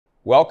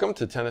Welcome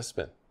to Tennis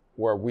Spin,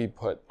 where we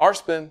put our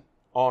spin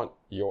on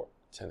your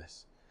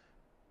tennis.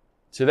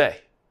 Today,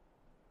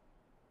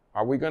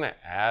 are we going to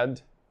add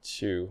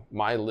to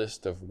my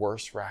list of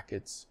worst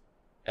rackets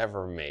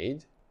ever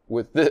made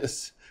with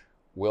this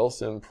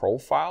Wilson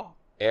Profile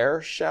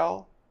Air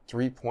Shell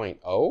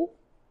 3.0?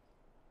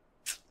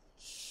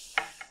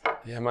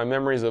 Yeah, my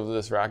memories of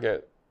this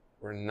racket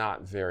were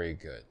not very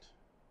good.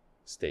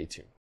 Stay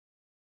tuned.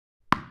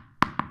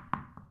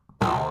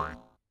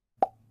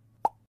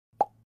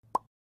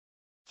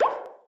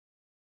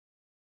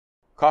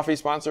 Coffee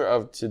sponsor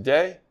of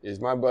today is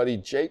my buddy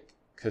Jake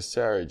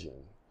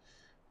Kasarajan.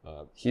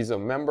 He's a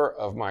member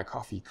of my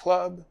coffee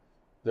club.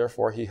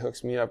 Therefore, he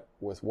hooks me up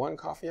with one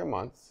coffee a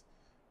month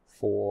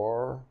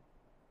for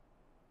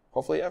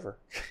hopefully ever.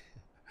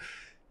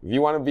 If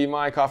you want to be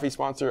my coffee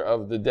sponsor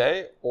of the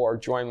day or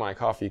join my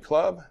coffee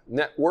club,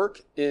 network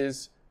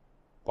is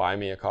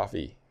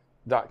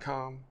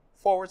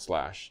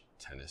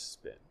buymeacoffee.com/tennis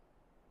spin.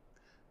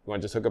 You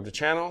want to just hook up the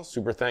channel?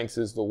 Super thanks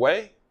is the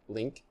way.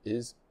 Link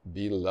is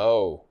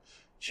below.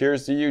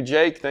 Cheers to you,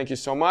 Jake. Thank you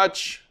so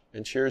much.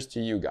 And cheers to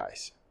you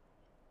guys.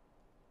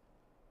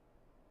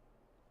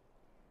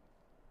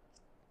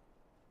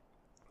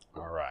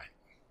 All right.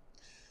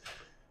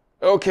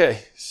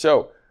 Okay,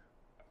 so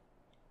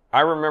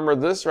I remember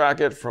this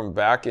racket from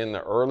back in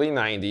the early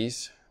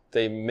 90s.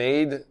 They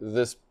made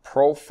this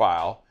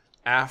profile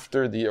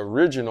after the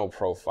original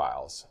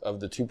profiles of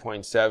the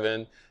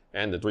 2.7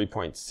 and the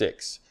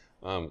 3.6.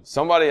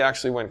 Somebody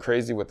actually went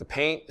crazy with the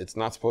paint. It's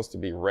not supposed to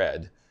be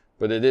red,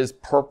 but it is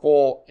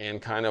purple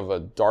and kind of a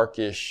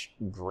darkish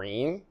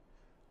green.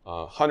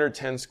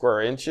 110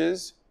 square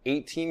inches,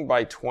 18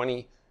 by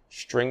 20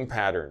 string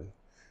pattern.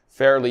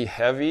 Fairly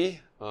heavy.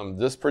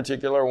 This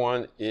particular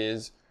one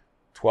is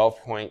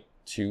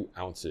 12.2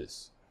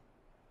 ounces.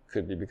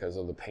 Could be because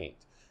of the paint.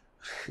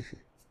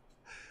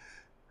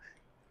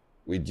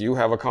 We do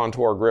have a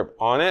contour grip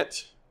on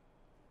it.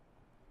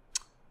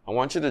 I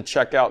want you to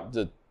check out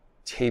the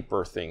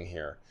taper thing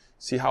here.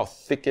 See how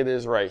thick it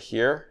is right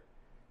here?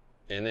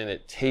 And then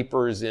it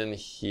tapers in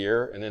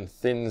here and then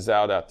thins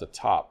out at the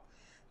top.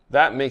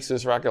 That makes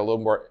this racket a little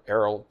more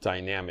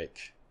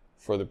aerodynamic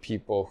for the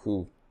people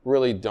who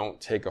really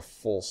don't take a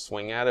full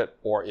swing at it,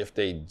 or if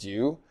they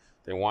do,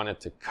 they want it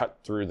to cut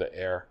through the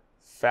air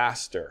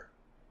faster.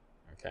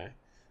 Okay,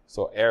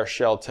 so air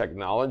shell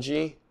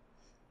technology.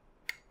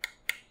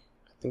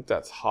 I think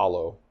that's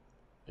hollow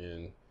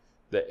and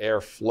the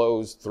air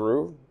flows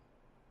through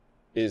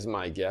is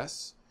my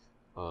guess.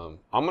 I'm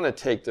going to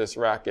take this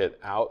racket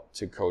out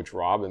to Coach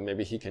Rob and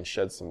maybe he can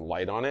shed some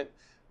light on it.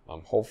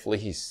 Hopefully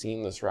he's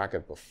seen this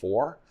racket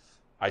before.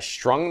 I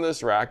strung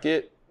this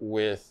racket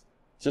with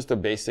just a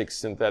basic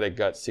synthetic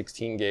gut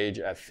 16 gauge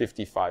at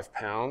 55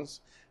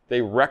 pounds.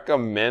 They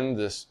recommend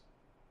this,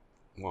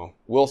 well,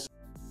 Wilson.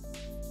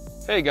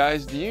 Hey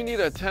guys, do you need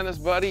a tennis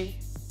buddy?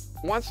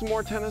 Want some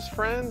more tennis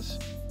friends?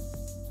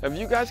 Have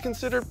you guys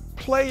considered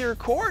Play Your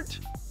Court?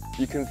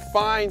 You can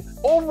find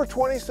over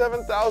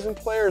 27,000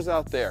 players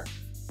out there,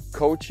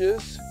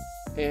 coaches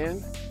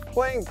and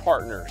playing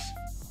partners.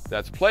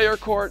 That's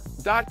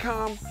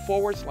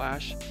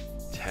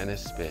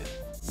playercourt.com/tennis spin.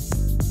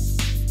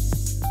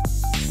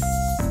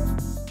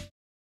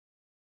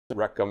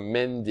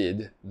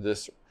 Recommended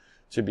this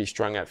to be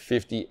strung at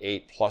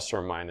 58 plus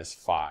or minus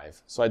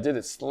 5. So I did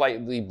it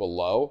slightly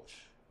below,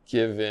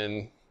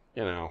 given,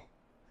 you know,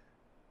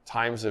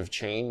 times have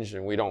changed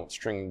and we don't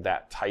string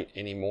that tight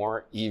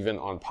anymore, even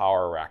on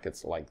power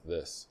rackets like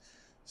this.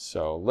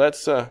 So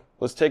let's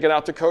take it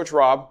out to Coach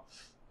Rob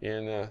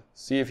and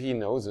see if he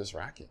knows this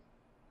racket.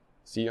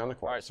 See you on the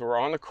court. All right, so we're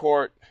on the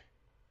court.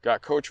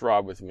 Got Coach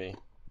Rob with me.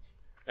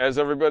 As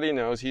everybody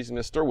knows, he's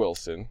Mr.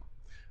 Wilson.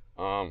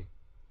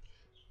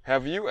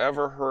 Have you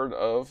ever heard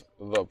of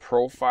the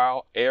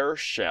Profile Air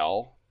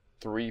Shell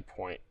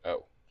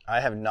 3.0? I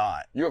have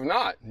not. You have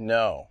not?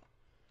 No.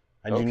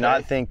 I do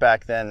not think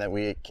back then that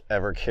we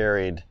ever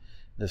carried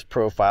this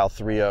Profile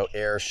 3.0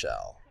 Air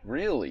Shell.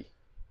 Really?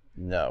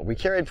 No. We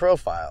carried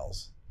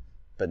Profiles,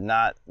 but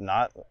not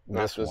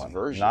this one.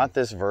 Version. Not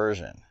this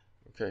version.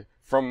 Okay.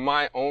 From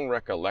my own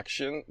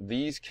recollection,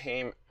 these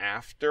came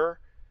after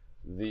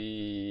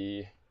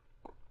the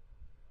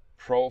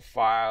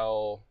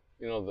Profile,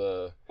 you know,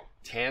 the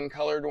tan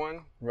colored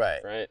one.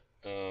 Right. Right.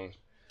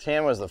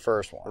 Tan was the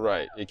first one.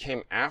 Right. It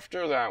came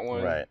after that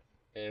one. Right.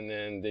 And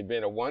then they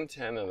made a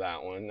 110 of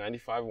that one,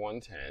 95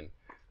 110.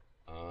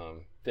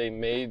 They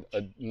made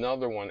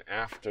another one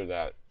after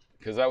that,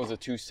 because that was a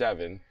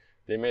 2.7.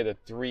 They made a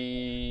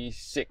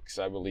 3.6,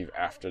 I believe,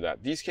 after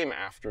that. These came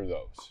after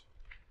those.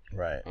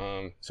 Right.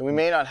 So we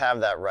may not have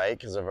that right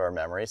because of our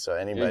memory. So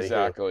anybody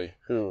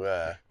who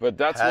but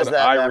that's has what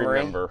that I memory,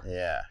 remember.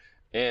 Yeah.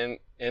 And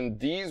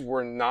these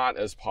were not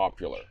as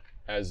popular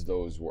as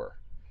those were.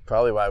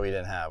 Probably why we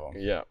didn't have them.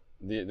 Yeah.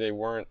 They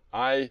weren't.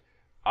 I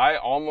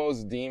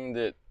almost deemed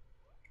it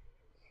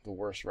the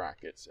worst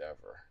rackets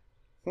ever.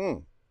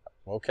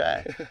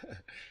 Okay.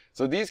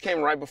 So these came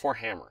right before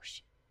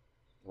hammers.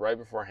 Right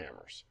before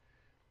hammers.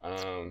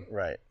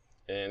 Right.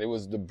 And it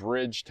was the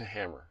bridge to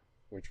hammer.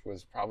 which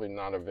was probably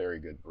not a very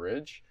good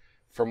bridge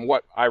from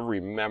what I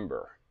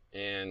remember.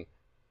 And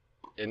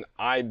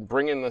I'm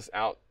bringing this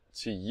out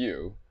to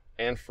you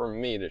and for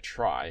me to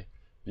try,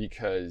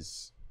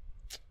 because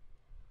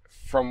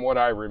from what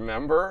I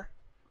remember,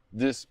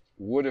 this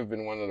would have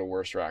been one of the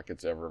worst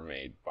rackets ever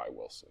made by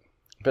Wilson.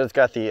 But it's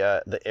got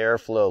the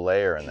airflow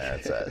layer in there,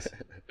 it says.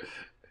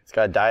 It's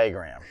got a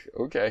diagram.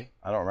 Okay.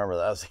 I don't remember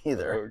those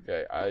either.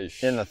 Okay.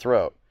 In the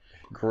throat.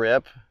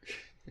 Grip,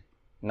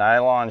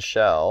 nylon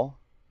shell.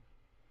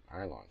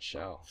 Nylon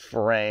shell.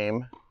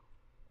 Frame,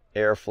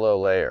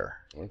 airflow layer.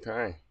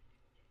 Okay.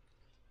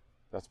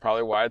 That's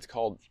probably why it's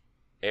called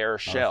air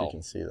shell. I don't know if you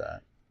can see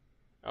that.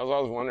 I was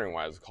always wondering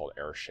why it's called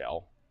air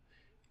shell.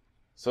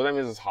 So that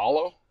means it's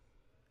hollow?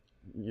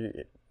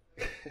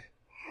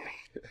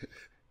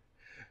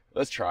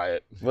 Let's try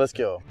it. Let's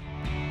go.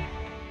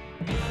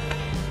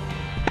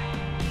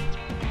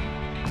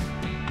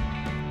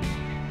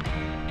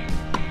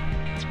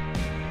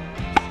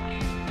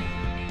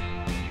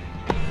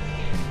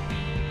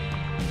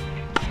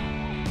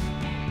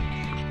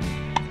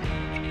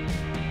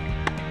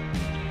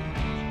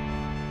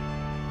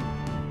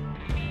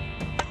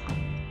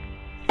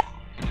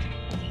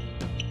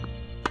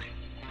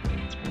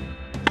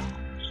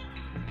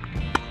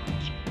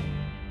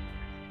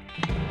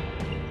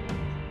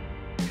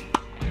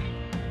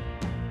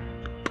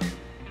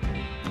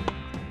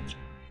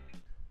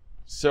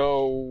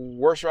 So,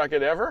 worst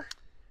racket ever?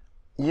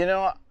 You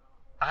know,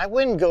 I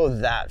wouldn't go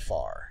that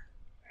far.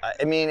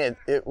 I mean,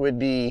 it would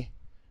be,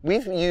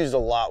 we've used a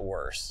lot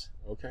worse.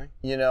 Okay.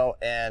 You know,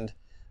 and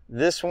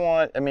this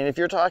one, I mean, if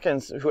you're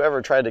talking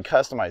whoever tried to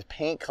customize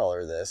paint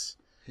color this,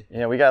 you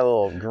know, we got a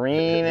little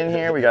green in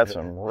here, we got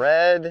some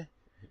red,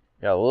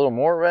 we got a little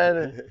more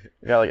red,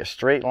 we got like a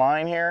straight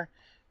line here.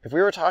 If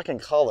we were talking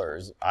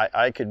colors,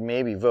 I could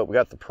maybe vote. We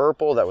got the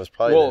purple, that was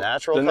probably the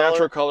natural color. The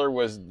natural color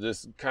was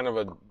this kind of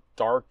a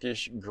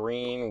darkish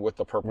green with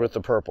the purple. With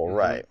the purple,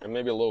 right. And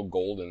maybe a little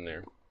gold in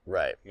there.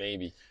 Right.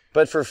 Maybe.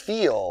 But for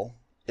feel,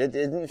 it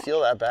didn't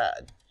feel that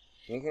bad.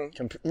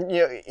 Mm-hmm. You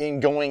know, in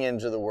going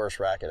into the worst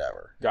racket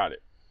ever. Got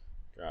it.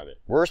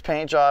 Worst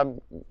paint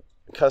job,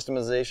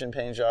 customization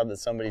paint job that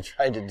somebody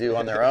tried to do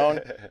on their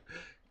own?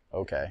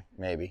 Okay,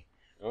 maybe.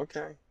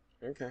 Okay.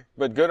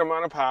 But good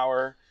amount of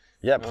power.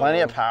 Yeah,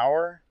 plenty of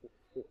power.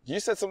 You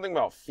said something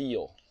about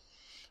feel.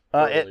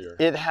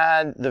 It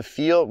had the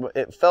feel.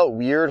 It felt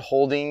weird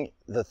holding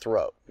the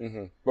throat.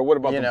 Mm-hmm. But what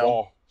about the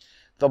ball?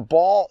 The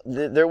ball,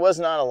 there was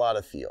not a lot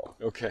of feel.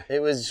 Okay.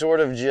 It was sort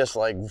of just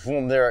like,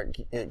 boom, there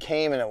it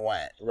came and it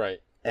went. Right.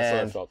 That's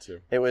what I felt too.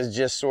 It was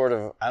just sort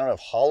of, I don't know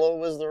if hollow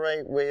was the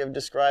right way of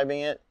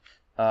describing it.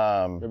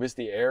 Maybe it's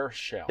the air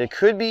shell. It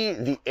could be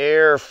the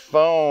air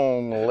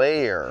foam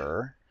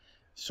layer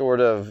sort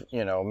of,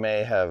 you know,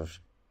 may have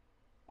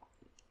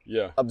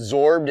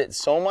absorbed it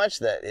so much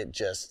that it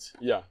just...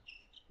 Yeah.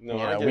 No,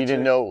 you know, we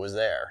didn't know it was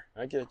there.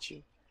 I get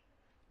you.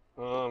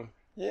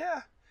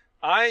 Yeah.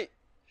 I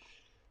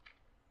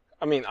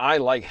mean, I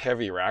like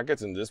heavy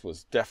rackets, and this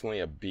was definitely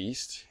a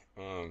beast.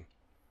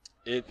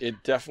 It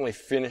definitely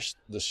finished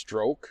the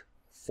stroke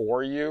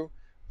for you.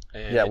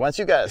 And yeah, once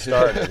you got it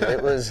started,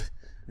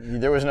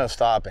 there was no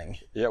stopping.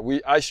 Yeah,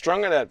 I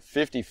strung it at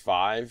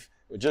 55,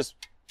 just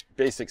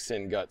basic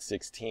sin gut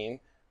 16,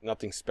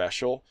 nothing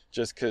special,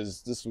 just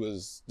because this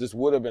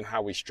would have been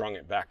how we strung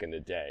it back in the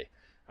day.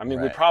 I mean,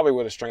 we probably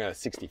would have strung it at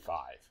 65,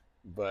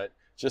 but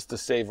just to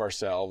save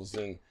ourselves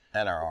and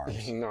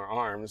our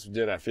arms, we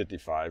did at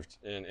 55.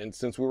 And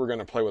since we were going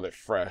to play with it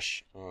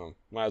fresh,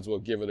 might as well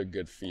give it a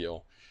good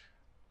feel.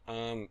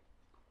 I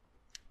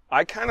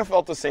kind of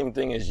felt the same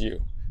thing as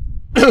you.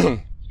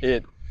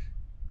 If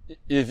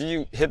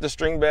you hit the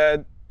string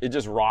bed, it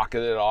just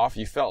rocketed off.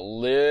 You felt a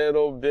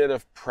little bit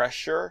of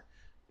pressure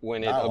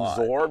when it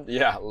absorbed.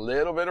 Yeah, a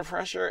little bit of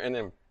pressure, and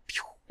then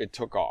it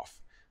took off.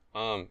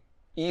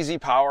 Easy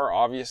power,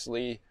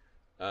 obviously.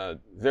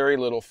 Very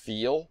little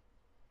feel.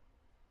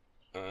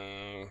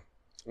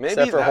 Maybe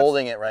except for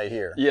holding it right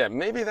here. Yeah,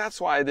 maybe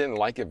that's why I didn't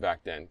like it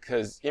back then.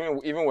 Because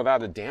even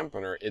without a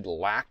dampener, it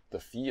lacked the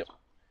feel.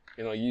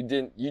 You know,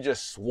 you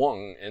just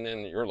swung, and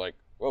then you're like,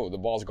 whoa, the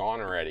ball's gone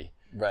already.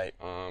 Right.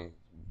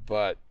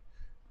 But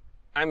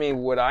I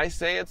mean, would I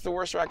say it's the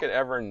worst racket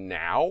ever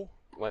now?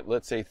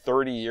 Let's say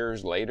 30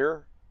 years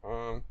later.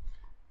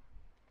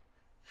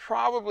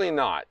 Probably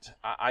not.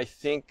 I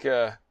think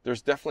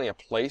there's definitely a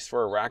place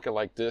for a racket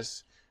like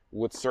this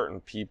with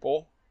certain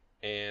people,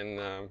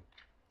 and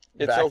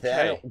it's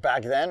okay.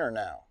 Back then or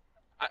now?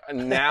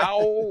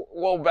 Now,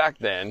 well, back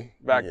then.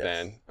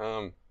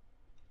 The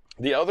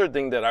other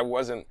thing that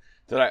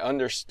I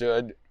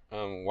understood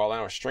while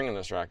I was stringing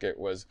this racket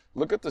was,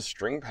 look at the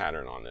string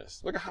pattern on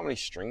this. Look at how many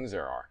strings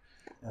there are.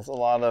 That's a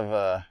lot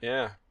of...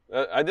 Yeah.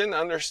 I didn't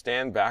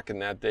understand back in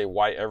that day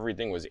why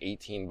everything was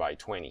 18 by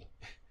 20.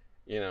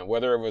 You know,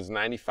 whether it was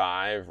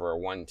 95 or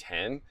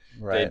 110,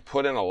 they'd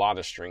put in a lot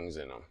of strings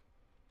in them.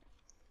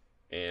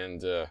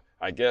 And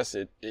I guess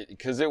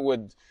because it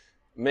would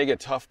make it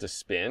tough to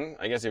spin.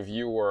 I guess if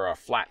you were a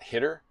flat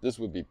hitter, this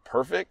would be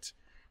perfect.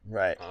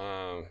 Right.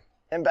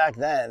 And back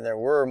then, there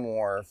were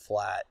more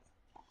flat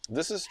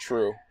This is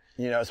true.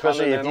 You know,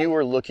 especially if you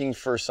were looking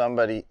for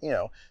somebody, you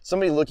know,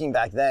 somebody looking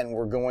back then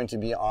were going to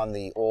be on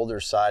the older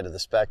side of the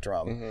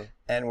spectrum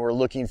and were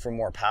looking for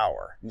more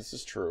power. This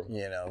is true.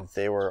 You know,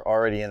 they were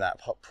already in that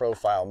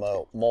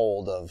profile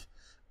mold of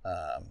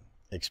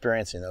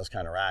experiencing those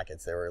kind of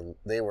rackets.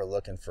 They were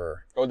looking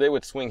for... Oh, they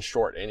would swing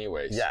short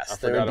anyways. Yes,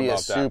 there would be a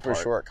super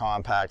short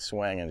compact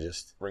swing and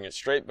just... Bring it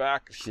straight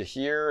back to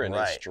here and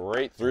then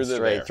straight through the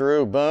Straight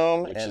through,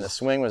 boom, and the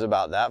swing was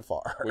about that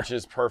far. Which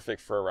is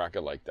perfect for a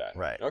racket like that.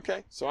 Right.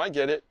 Okay, so I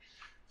get it.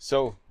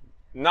 So,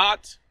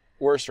 not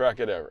worst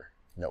racket ever.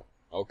 Nope.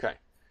 Okay.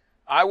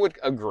 I would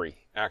agree,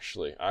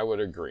 actually. I would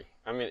agree.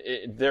 I mean,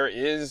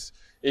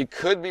 it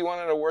could be one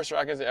of the worst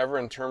rackets ever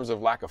in terms of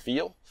lack of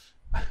feel,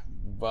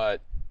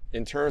 but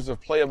in terms of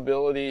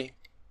playability,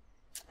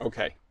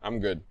 okay,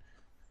 I'm good.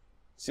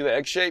 See the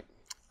egg shape?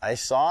 I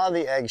saw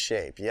the egg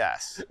shape,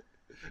 yes.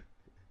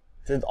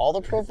 Did all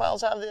the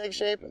profiles have the egg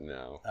shape?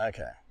 No.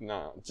 Okay.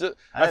 No.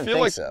 I feel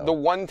like so. The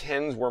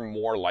 110s were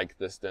more like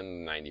this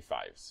than the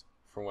 95s,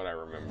 from what I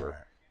remember.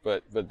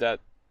 Right. But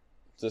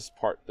this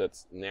part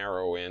that's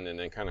narrow in and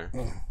then kind of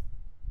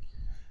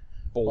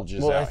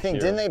bulges out. Well, I think,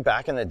 didn't they,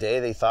 back in the day,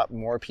 they thought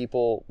more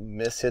people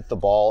mishit the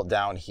ball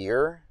down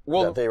here?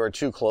 Well, that they were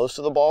too close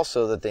to the ball,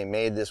 so that they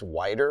made this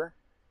wider?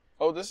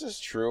 Oh, this is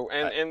true.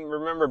 And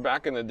remember,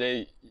 back in the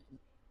day,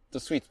 the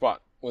sweet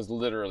spot was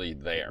literally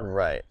there.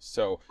 Right.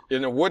 So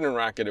in a wooden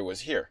racket, it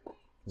was here.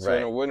 So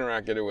in a wooden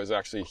racket, it was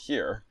actually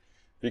here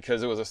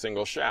because it was a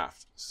single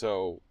shaft.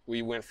 So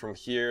we went from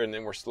here, and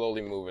then we're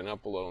slowly moving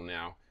up a little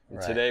now.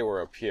 And today,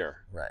 we're up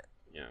here. Right.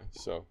 Yeah.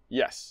 So,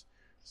 yes.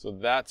 So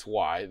that's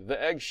why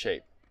the egg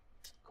shape.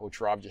 Coach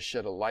Rob just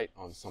shed a light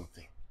on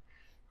something.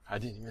 I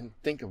didn't even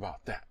think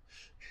about that.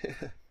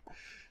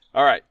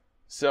 All right.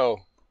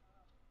 So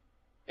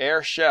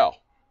air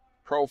shell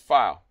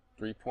profile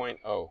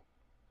 3.0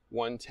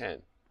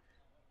 110.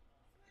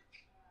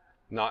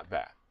 Not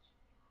bad.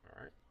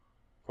 All right.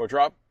 Coach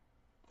Rob,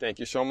 thank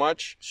you so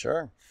much.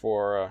 Sure.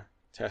 For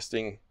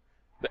testing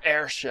the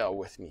air shell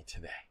with me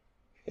today.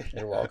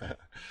 You're welcome.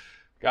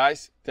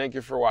 Guys, thank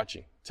you for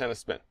watching Tennis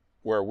Spin,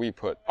 where we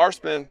put our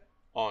spin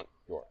on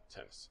your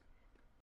tennis.